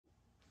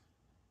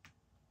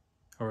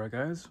Alright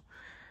guys,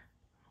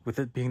 with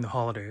it being the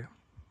holiday,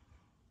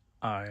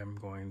 I am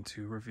going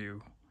to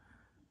review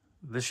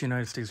this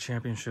United States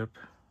Championship,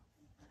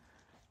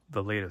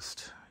 the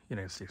latest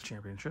United States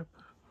Championship.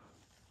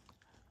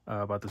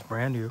 Bought this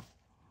brand new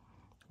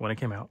when it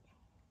came out.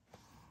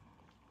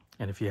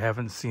 And if you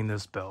haven't seen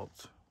this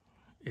belt,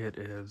 it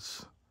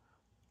is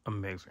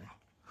amazing.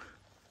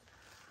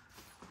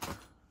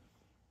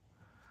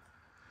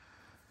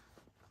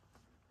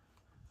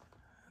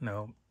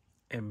 Now,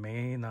 it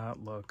may not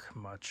look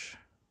much,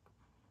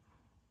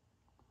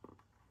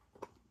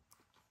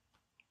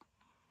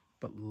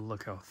 but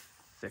look how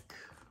thick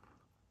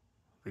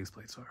these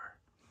plates are.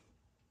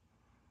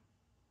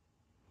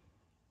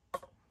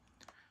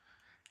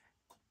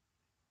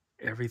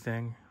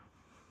 Everything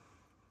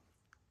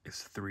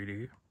is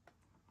 3D.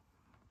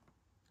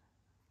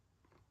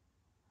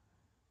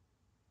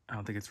 I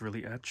don't think it's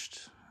really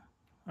etched.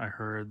 I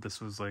heard this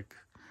was like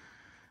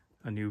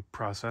a new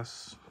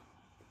process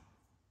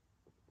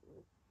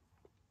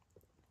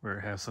where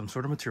it has some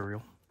sort of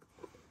material,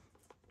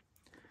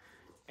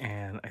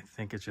 and I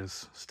think it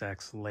just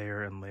stacks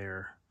layer and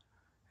layer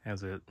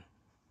as it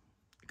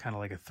kind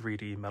of like a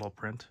 3D metal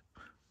print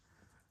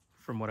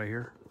from what I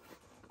hear.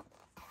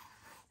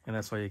 And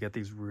that's why you get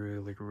these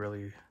really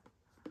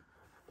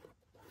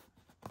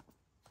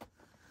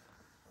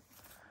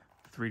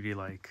 3D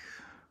like,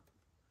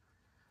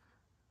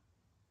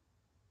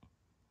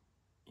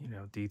 you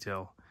know,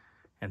 detail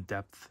and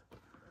depth.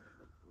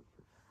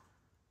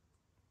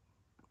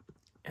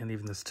 And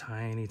even this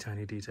tiny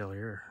detail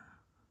here.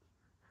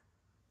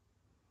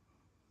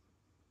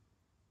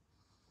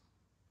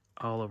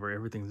 All over,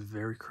 everything's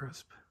very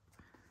crisp.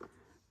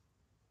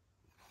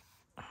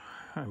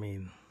 I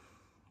mean,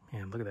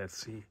 man, look at that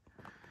C.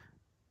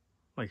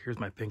 Like, here's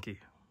my pinky.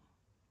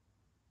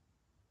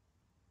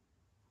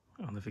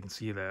 I don't know if you can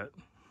see that.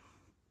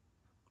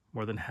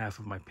 More than half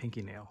of my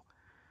pinky nail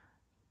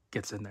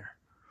gets in there.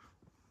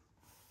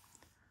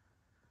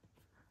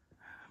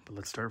 But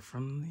let's start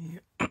from the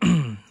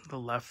the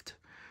left.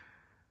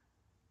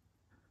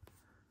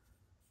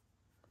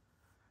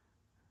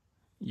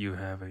 You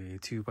have a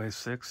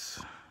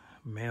 2x6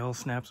 male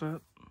snap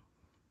set.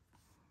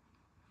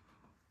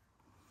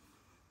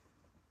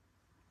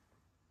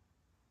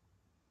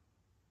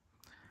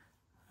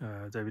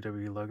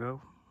 WWE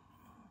logo,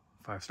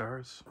 5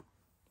 stars.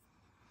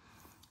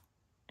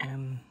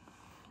 And,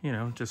 you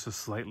know, just a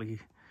slightly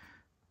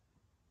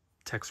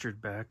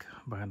textured back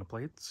behind the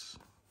plates.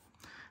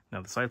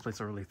 Now the side plates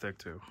are really thick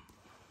too.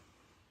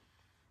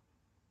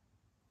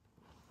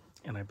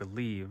 And I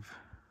believe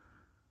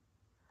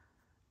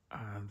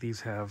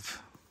these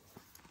have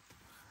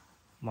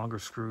longer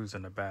screws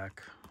in the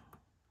back,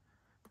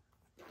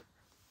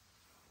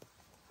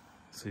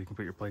 so you can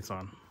put your plates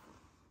on,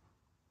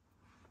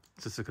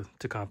 just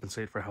to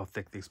compensate for how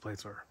thick these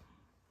plates are.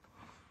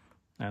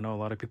 I know a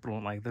lot of people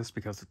don't like this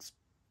because it's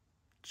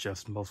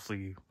just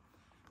mostly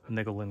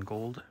nickel and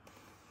gold.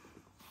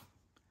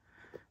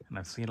 And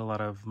I've seen a lot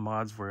of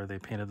mods where they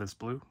painted this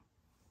blue,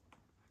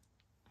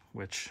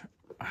 which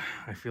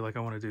I feel like I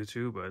want to do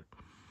too, but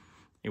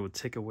it would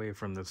take away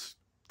from this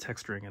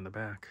texturing in the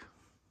back.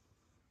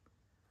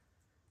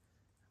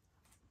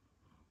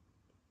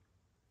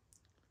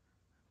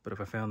 But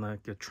if I found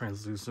like a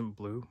translucent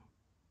blue,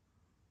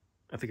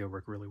 I think it would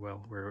work really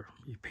well, where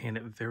you paint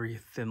it very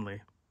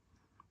thinly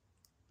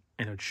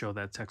and it would show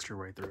that texture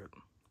right through it.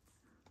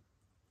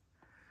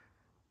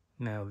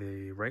 Now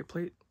the right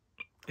plate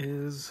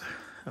is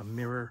a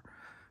mirror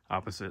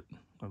opposite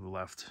of the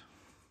left.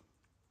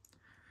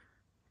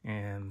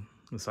 And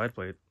the side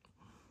plate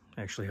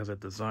actually has a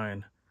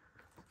design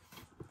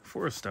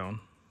for a stone,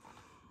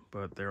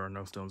 but there are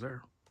no stones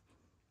there.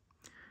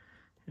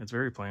 It's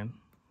very plain.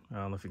 I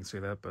don't know if you can see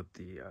that, but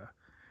the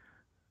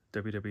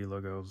WWE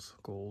logo's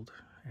gold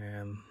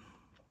and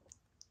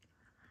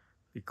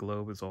the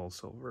globe is all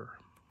silver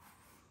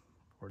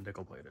or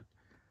nickel plated.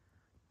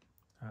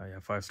 You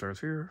have 5 stars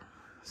here,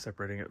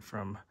 separating it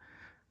from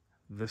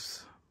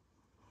this,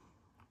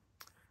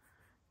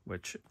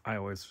 which I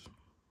always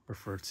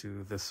refer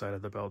to this side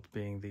of the belt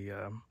being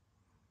the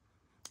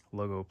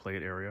logo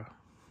plate area,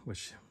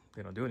 which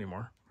they don't do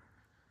anymore.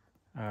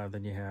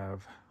 Then you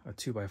have a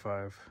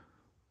 2x5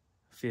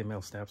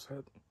 female snap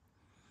set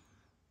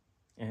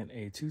and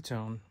a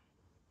 2-tone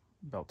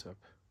belt tip.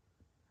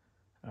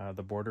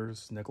 The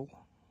border's nickel.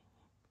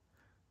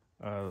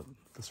 The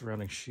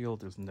surrounding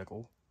shield is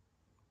nickel.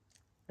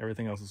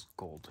 Everything else is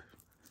gold,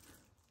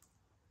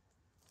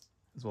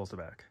 as well as the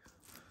back.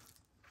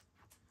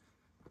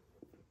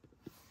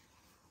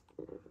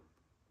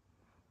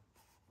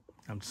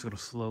 I'm just going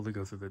to slowly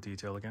go through the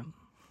detail again.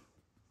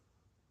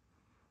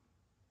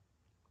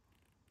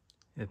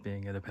 It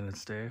being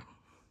Independence Day.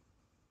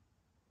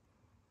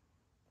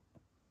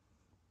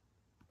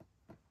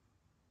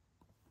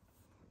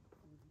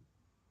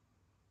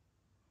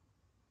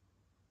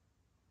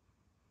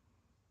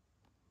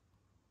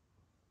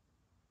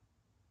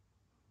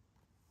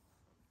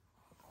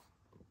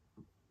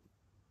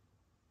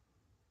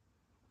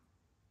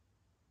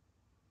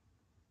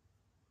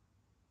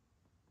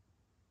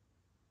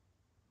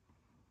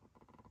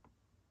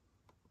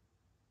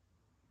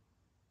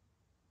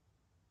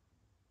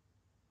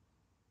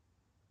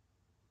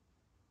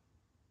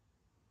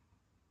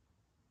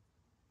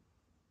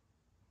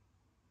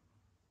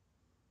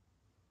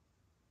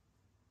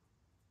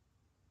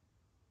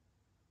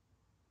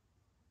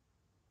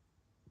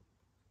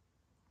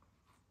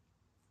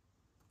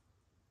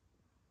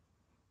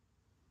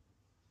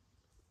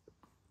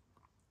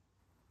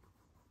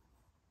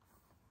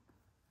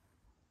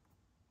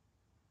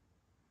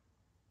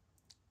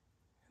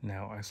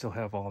 Now I still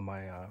have all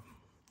my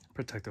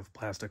protective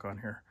plastic on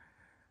here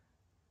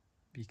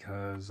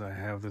because I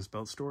have this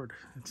belt stored.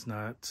 It's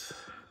not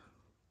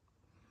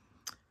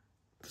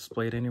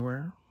displayed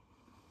anywhere.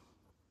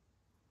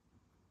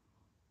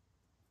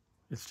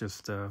 It's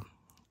just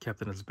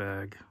kept in its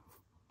bag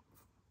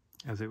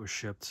as it was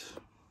shipped.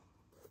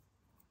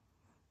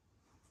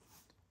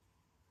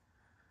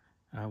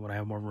 When I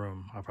have more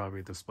room, I'll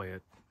probably display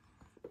it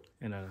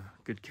in a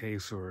good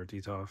case or a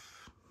detov.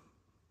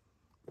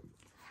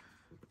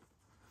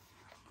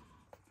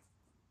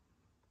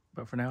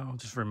 But for now, it'll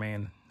just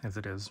remain as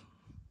it is.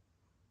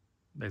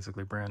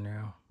 Basically brand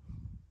new.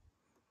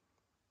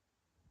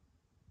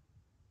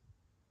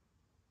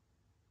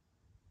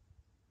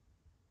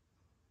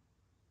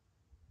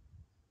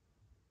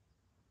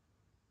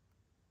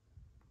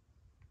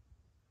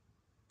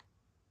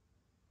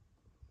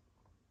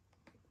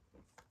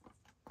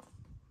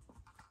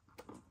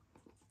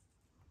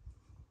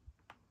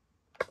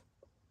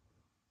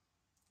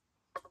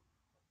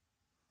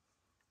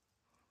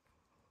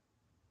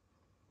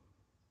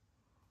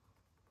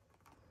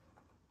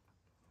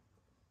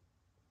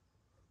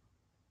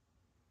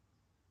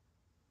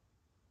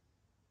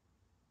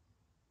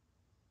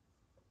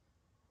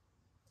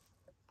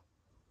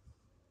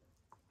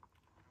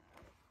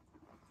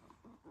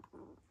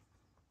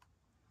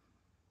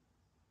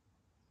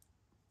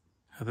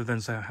 Other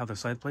than how the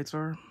side plates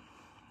are,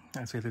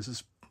 I'd say this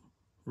is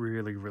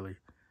really, really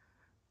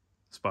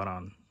spot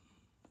on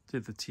to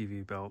the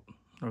TV belt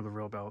or the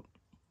real belt.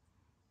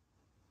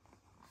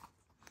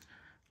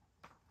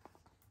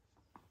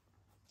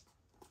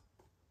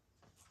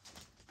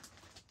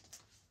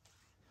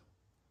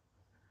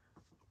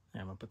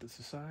 And I'm gonna put this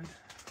aside.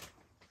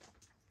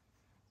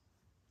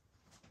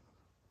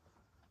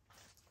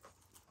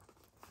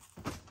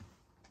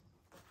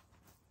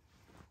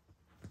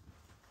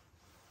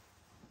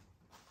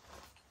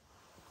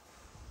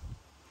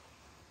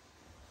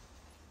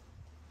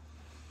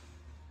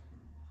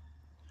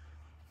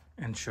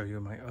 And show you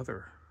my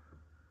other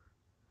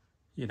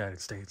United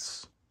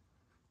States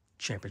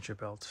Championship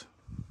belt.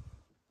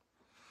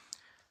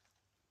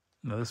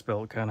 Now this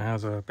belt kind of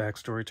has a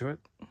backstory to it.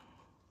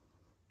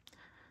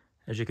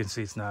 As you can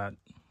see, it's not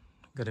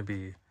going to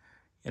be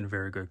in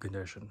very good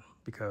condition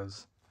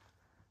because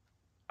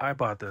I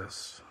bought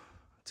this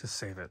to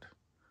save it.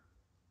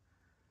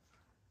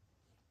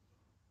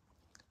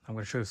 I'm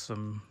going to show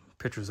some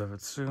pictures of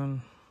it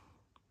soon.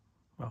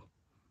 Well,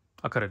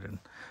 I'll cut it in,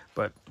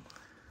 but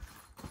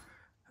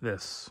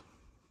this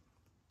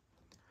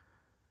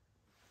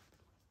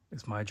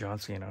is my John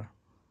Cena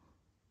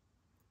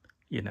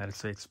United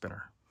States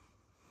spinner.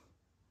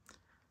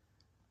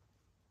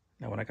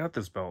 Now when I got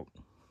this belt,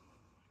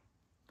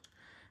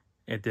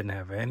 it didn't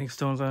have any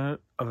stones on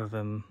it other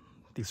than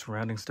the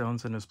surrounding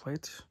stones in this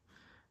plate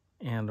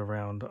and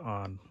around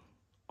on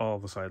all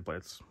the side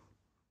plates.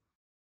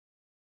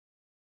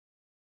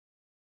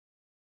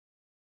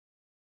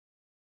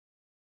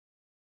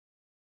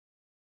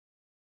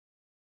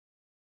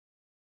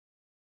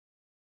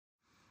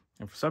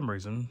 And for some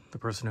reason, the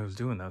person who was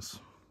doing this,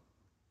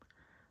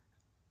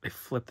 they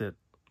flipped it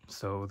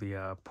so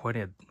the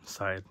pointed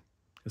side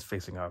is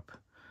facing up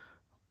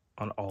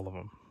on all of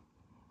them.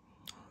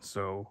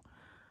 So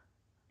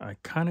I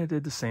kind of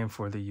did the same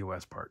for the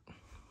US part.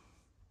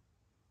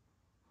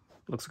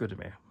 Looks good to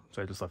me,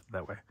 so I just left it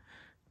that way.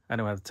 I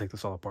don't have to take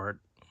this all apart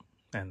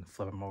and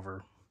flip them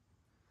over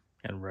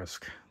and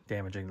risk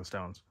damaging the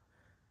stones.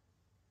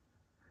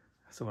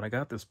 So when I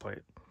got this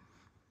plate,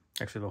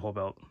 actually the whole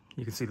belt,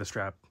 you can see the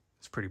strap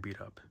is pretty beat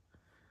up.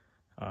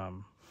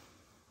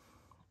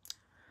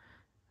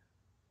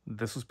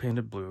 This was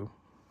painted blue,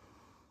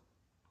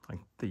 like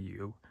the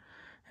U,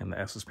 and the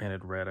S is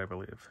painted red, I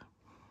believe.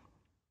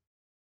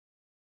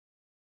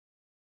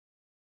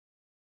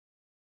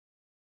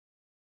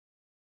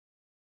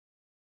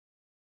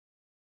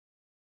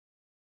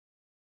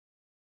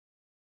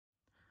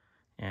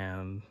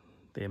 And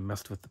they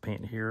messed with the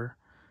paint here.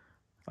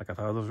 Like I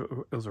thought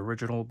it was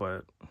original,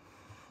 but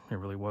it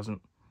really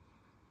wasn't.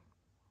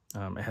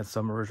 It had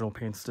some original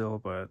paint still,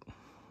 but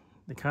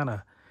they kind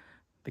of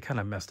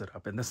messed it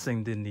up. And this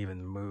thing didn't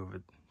even move.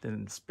 It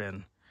didn't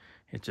spin.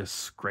 It just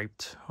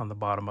scraped on the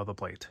bottom of the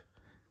plate.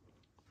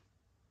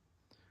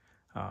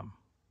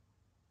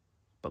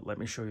 But let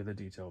me show you the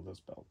detail of this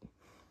belt.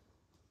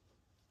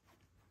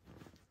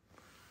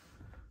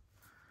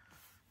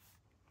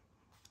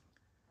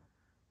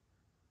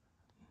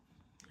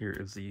 Here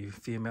is the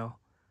female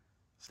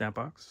snap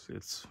box.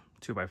 It's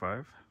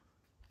 2x5.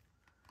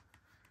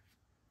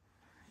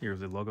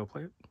 Here's the logo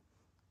plate.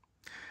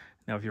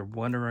 Now, if you're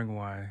wondering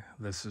why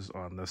this is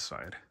on this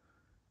side,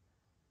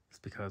 it's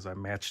because I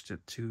matched it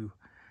to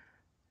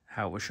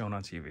how it was shown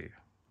on TV.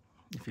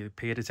 If you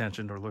paid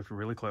attention or looked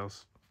really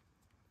close,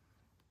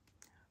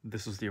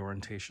 this is the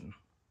orientation.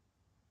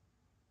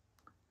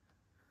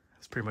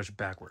 It's pretty much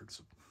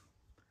backwards.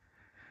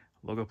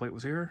 Logo plate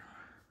was here.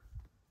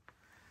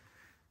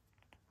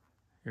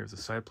 Here's the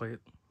side plate.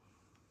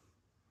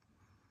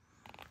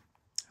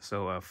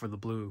 So for the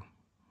blue,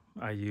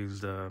 I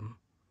used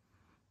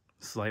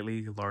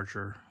slightly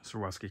larger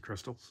Swarovski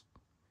crystals,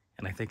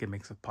 and I think it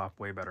makes it pop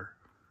way better.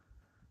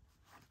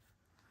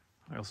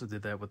 I also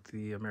did that with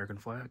the American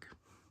flag.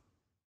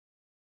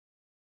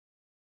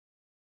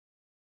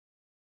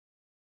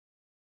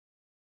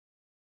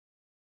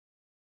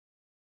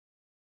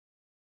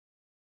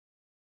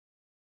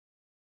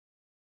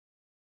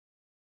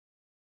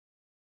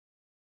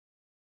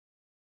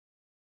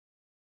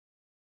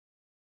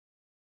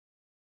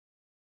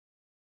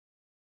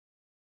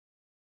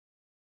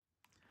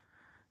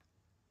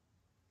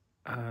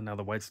 Now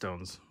the white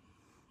stones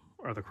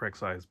are the correct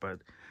size, but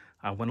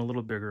I went a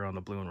little bigger on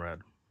the blue and red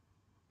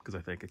because I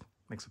think it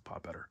makes it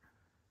pop better.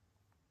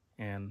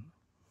 And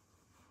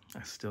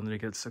I still need to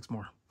get 6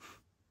 more.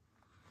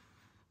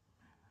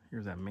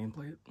 Here's that main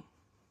plate.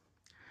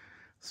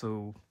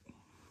 So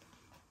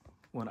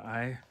when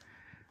I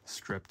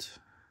stripped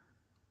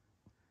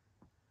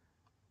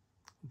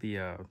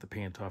the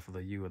paint off of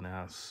the U and the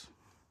S,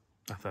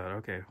 I thought,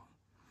 okay,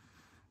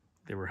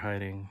 they were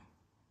hiding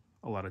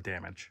a lot of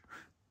damage.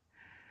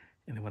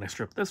 And then when I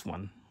stripped this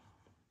one,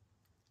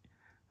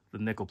 the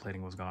nickel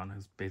plating was gone. It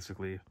was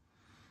basically,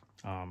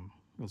 it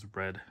was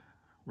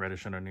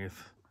reddish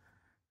underneath.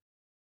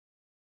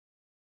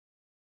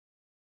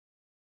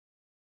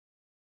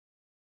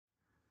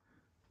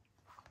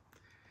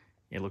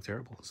 It looked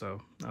terrible.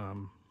 So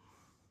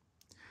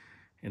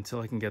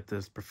until I can get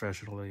this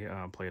professionally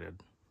plated,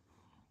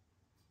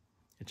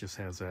 it just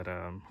has that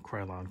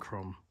Krylon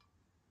chrome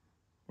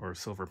or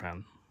silver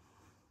pen.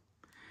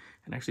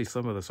 And actually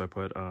some of this I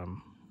put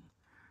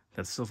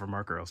that silver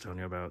marker I was telling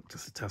you about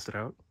just to test it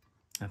out.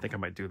 I think I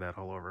might do that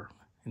all over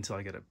until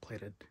I get it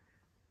plated.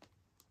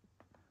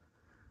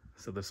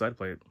 So the side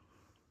plate,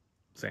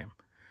 same,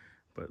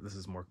 but this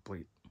is more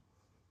complete.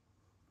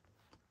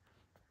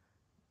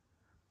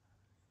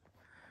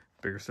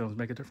 Bigger stones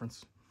make a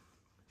difference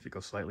if you go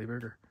slightly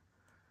bigger.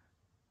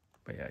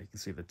 But yeah, you can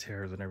see the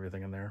tears and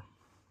everything in there.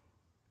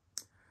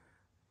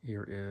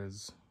 Here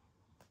is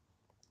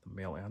the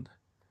male end,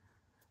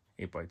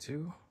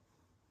 8x2.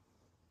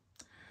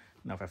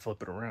 Now if I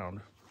flip it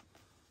around,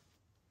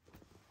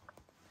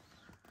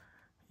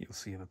 you'll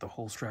see that the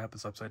whole strap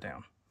is upside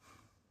down.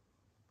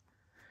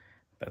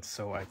 That's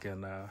so I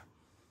can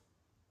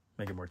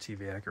make it more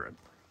TV accurate.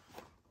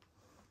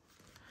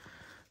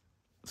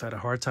 So I had a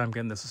hard time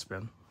getting this to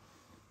spin,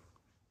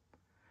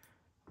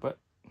 but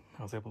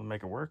I was able to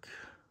make it work,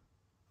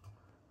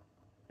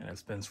 and it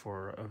spins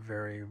for a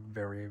very,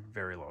 very,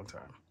 very long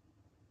time.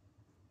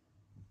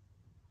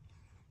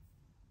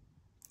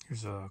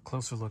 Here's a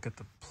closer look at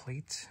the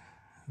plate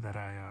that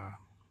I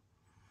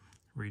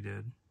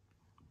redid.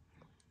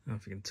 I don't know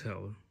if you can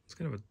tell, it's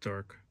kind of a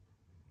dark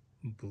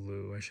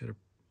blue. I should have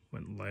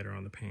went lighter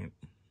on the paint.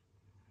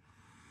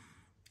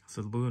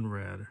 So the blue and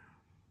red,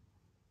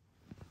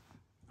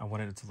 I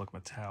wanted it to look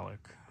metallic,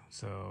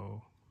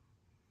 so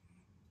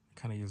I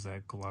kind of use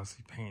that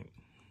glossy paint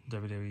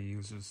WWE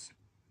uses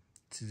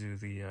to do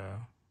the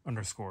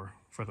underscore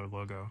for their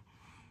logo.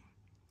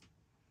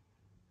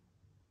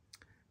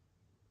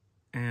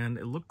 And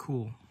it looked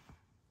cool.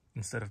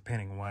 Instead of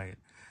painting white,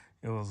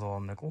 it was all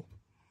nickel.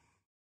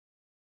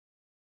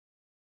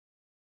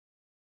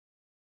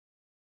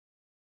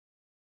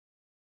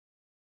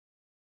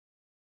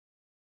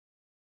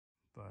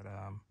 But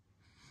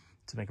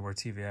to make it more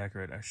TV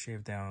accurate, I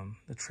shaved down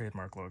the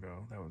trademark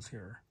logo that was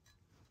here.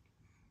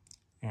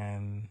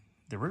 And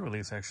the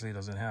re-release actually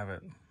doesn't have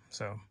it.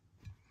 So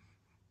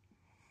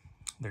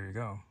there you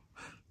go.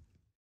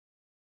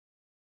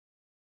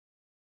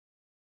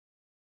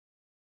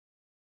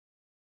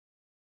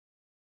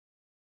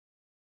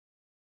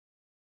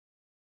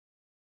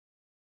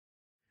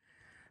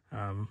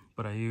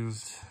 But I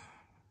used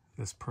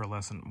this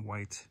pearlescent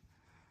white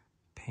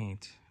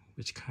paint,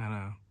 which kind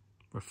of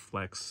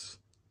reflects,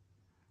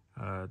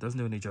 doesn't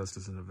do any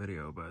justice in the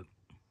video, but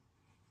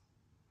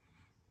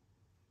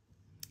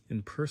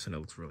in person it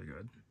looks really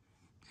good.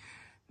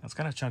 Now it's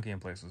kind of chunky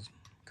in places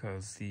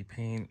because the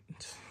paint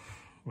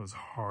was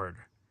hard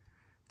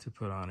to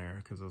put on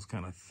here because it was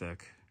kind of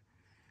thick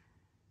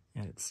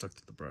and it stuck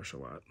to the brush a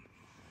lot.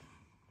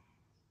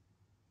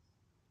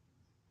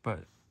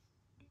 But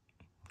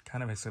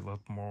kind of makes it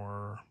look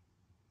more,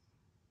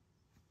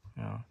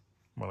 you know,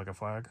 more like a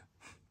flag.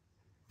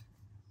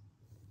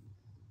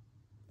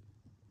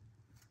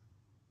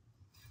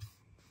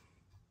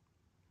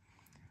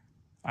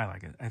 I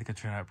like it. I think it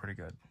turned out pretty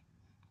good.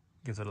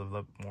 Gives it a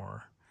little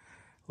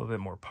bit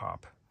more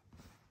pop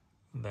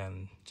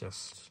than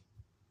just,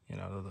 you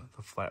know,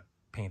 the flat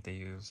paint they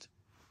used.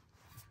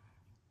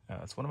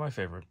 It's one of my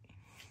favorite.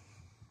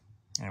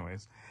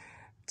 Anyways,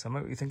 tell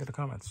me what you think in the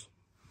comments.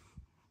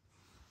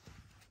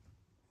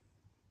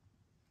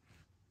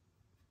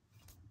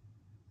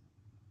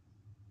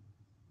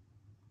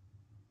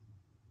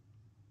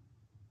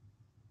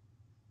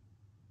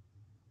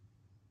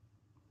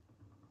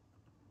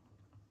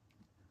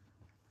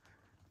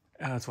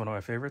 It's one of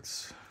my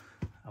favorites.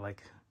 I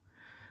like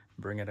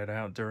bringing it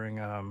out during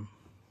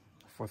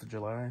 4th of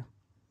July,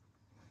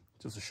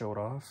 just to show it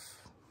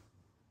off.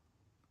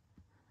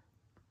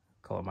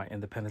 Call it my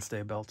Independence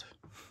Day belt,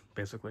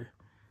 basically.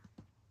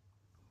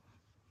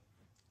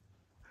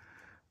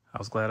 I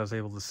was glad I was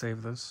able to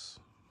save this.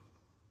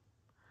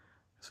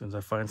 As soon as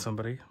I find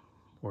somebody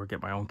or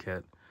get my own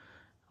kit,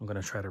 I'm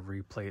going to try to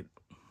replate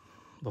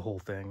the whole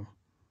thing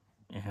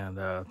and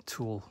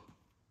tool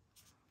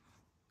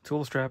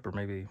strap, or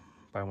maybe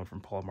buy one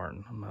from Paul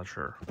Martin. I'm not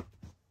sure.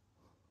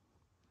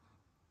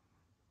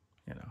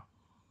 You know,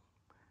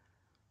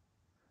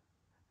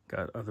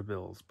 got other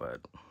bills,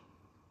 but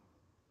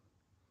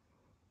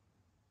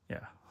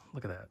yeah,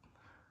 look at that,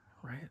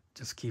 right?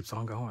 Just keeps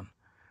on going.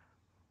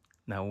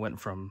 Now it went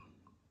from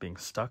being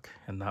stuck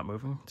and not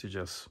moving to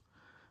just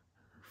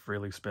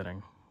freely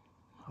spinning.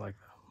 I like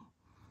that.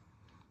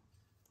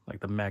 Like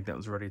the magnet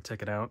was already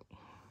taken out.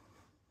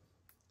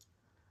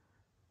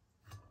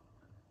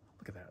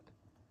 Look at that.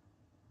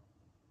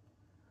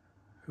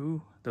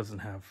 Who doesn't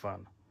have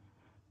fun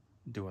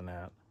doing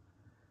that?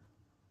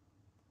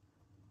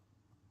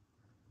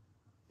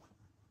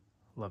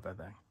 Love that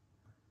thing.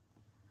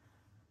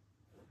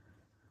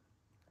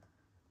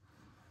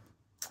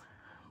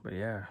 But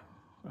yeah,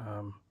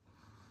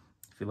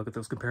 if you look at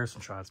those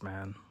comparison shots,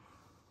 man,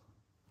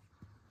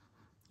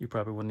 you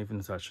probably wouldn't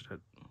even touch it.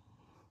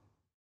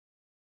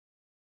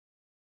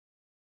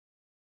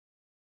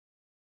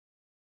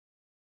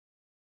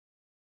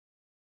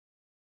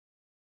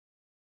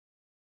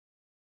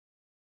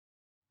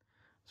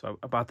 So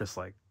I bought this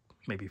like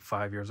maybe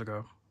 5 years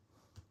ago,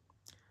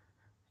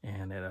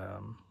 and it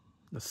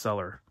the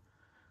seller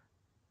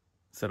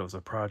said it was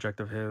a project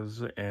of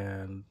his,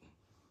 and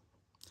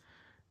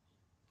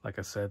like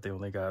I said, they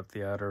only got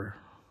the outer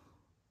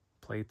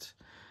plate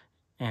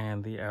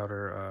and the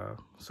outer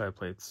side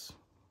plates.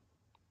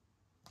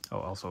 Oh,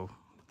 also,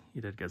 he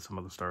did get some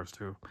of the stars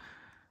too,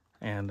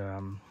 and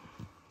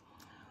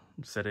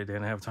said he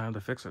didn't have time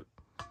to fix it.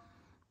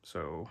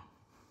 So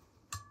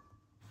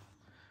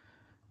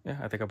yeah,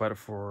 I think I bought it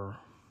for,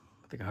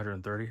 I think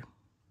 130.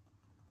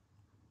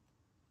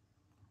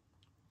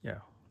 Yeah,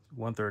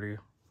 130.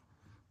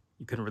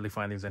 You couldn't really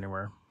find these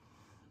anywhere.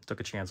 Took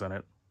a chance on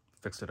it,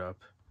 fixed it up.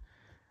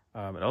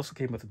 It also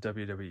came with a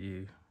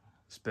WWE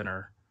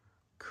spinner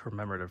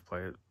commemorative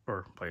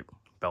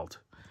belt,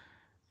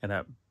 and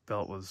that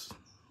belt was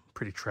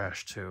pretty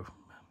trash too.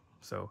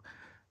 So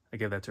I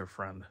gave that to a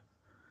friend.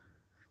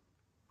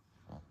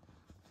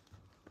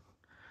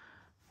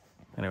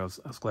 Anyways,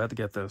 I was glad to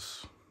get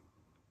this.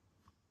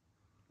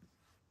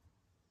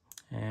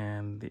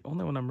 And the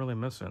only one I'm really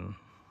missing,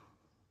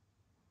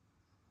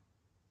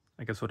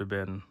 I guess, would have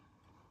been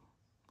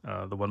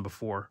the one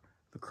before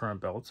the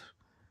current belt,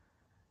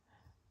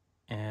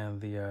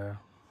 and the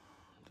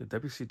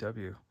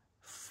WCW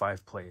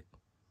 5-plate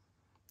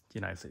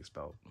United States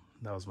belt.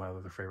 That was my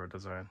other favorite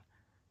design.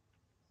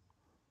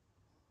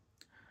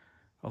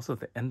 Also,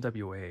 the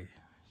NWA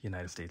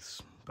United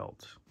States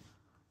belt.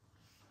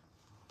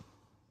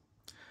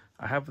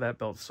 I have that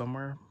belt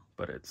somewhere,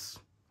 but it's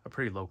a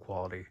pretty low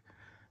quality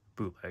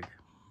bootleg.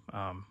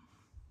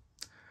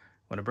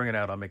 When I bring it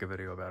out, I'll make a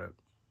video about it,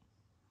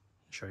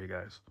 show you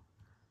guys.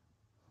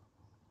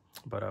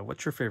 But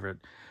what's your favorite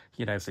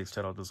United States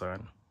title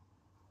design?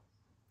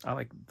 I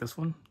like this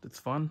one. It's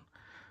fun.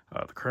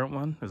 The current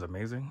one is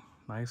amazing.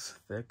 Nice,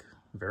 thick,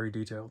 very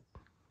detailed.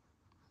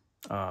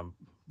 But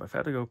if I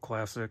had to go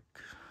classic,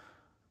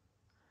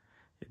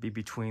 it'd be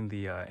between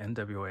the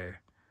NWA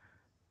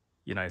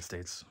United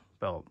States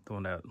belt, the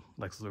one that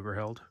Lex Luger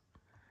held,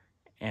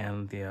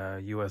 and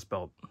the US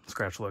belt,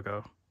 scratch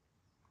logo,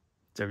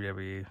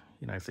 WWE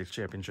United States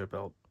Championship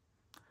belt,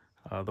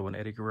 the one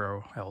Eddie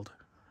Guerrero held.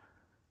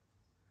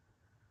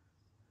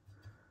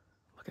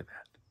 Look at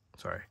that.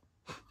 Sorry.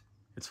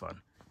 It's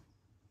fun.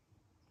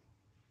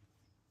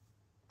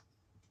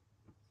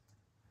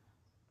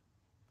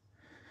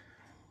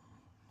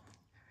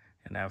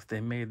 And now if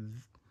they made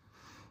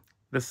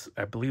this,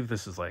 I believe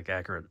this is like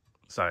accurate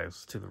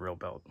size to the real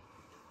belt.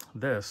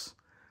 This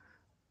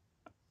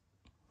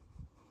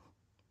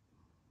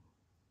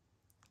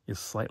is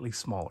slightly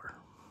smaller.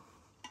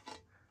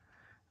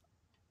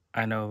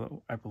 I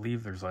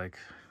believe there's like,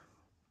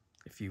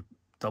 if you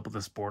double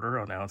this border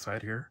on the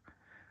outside here,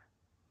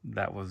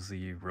 that was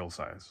the real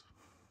size.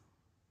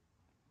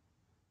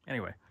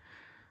 Anyway,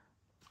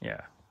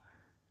 yeah,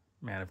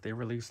 man, if they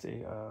released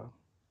a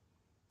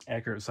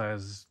accurate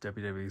size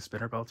WWE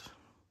spinner belt,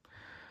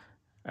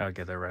 I would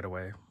get that right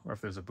away. Or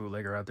if there's a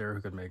bootlegger out there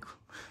who could make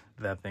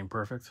that thing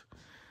perfect,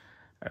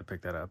 I'd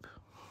pick that up.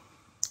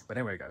 But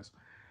anyway, guys,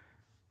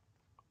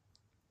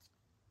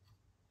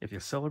 if you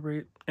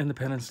celebrate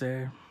Independence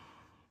Day,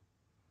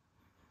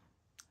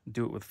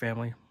 do it with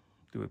family,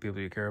 do it with people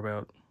you care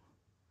about.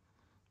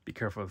 Be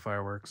careful with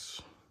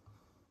fireworks.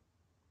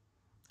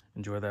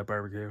 Enjoy that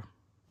barbecue.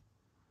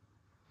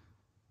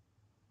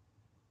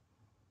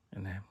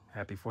 And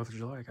happy 4th of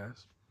July,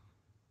 guys.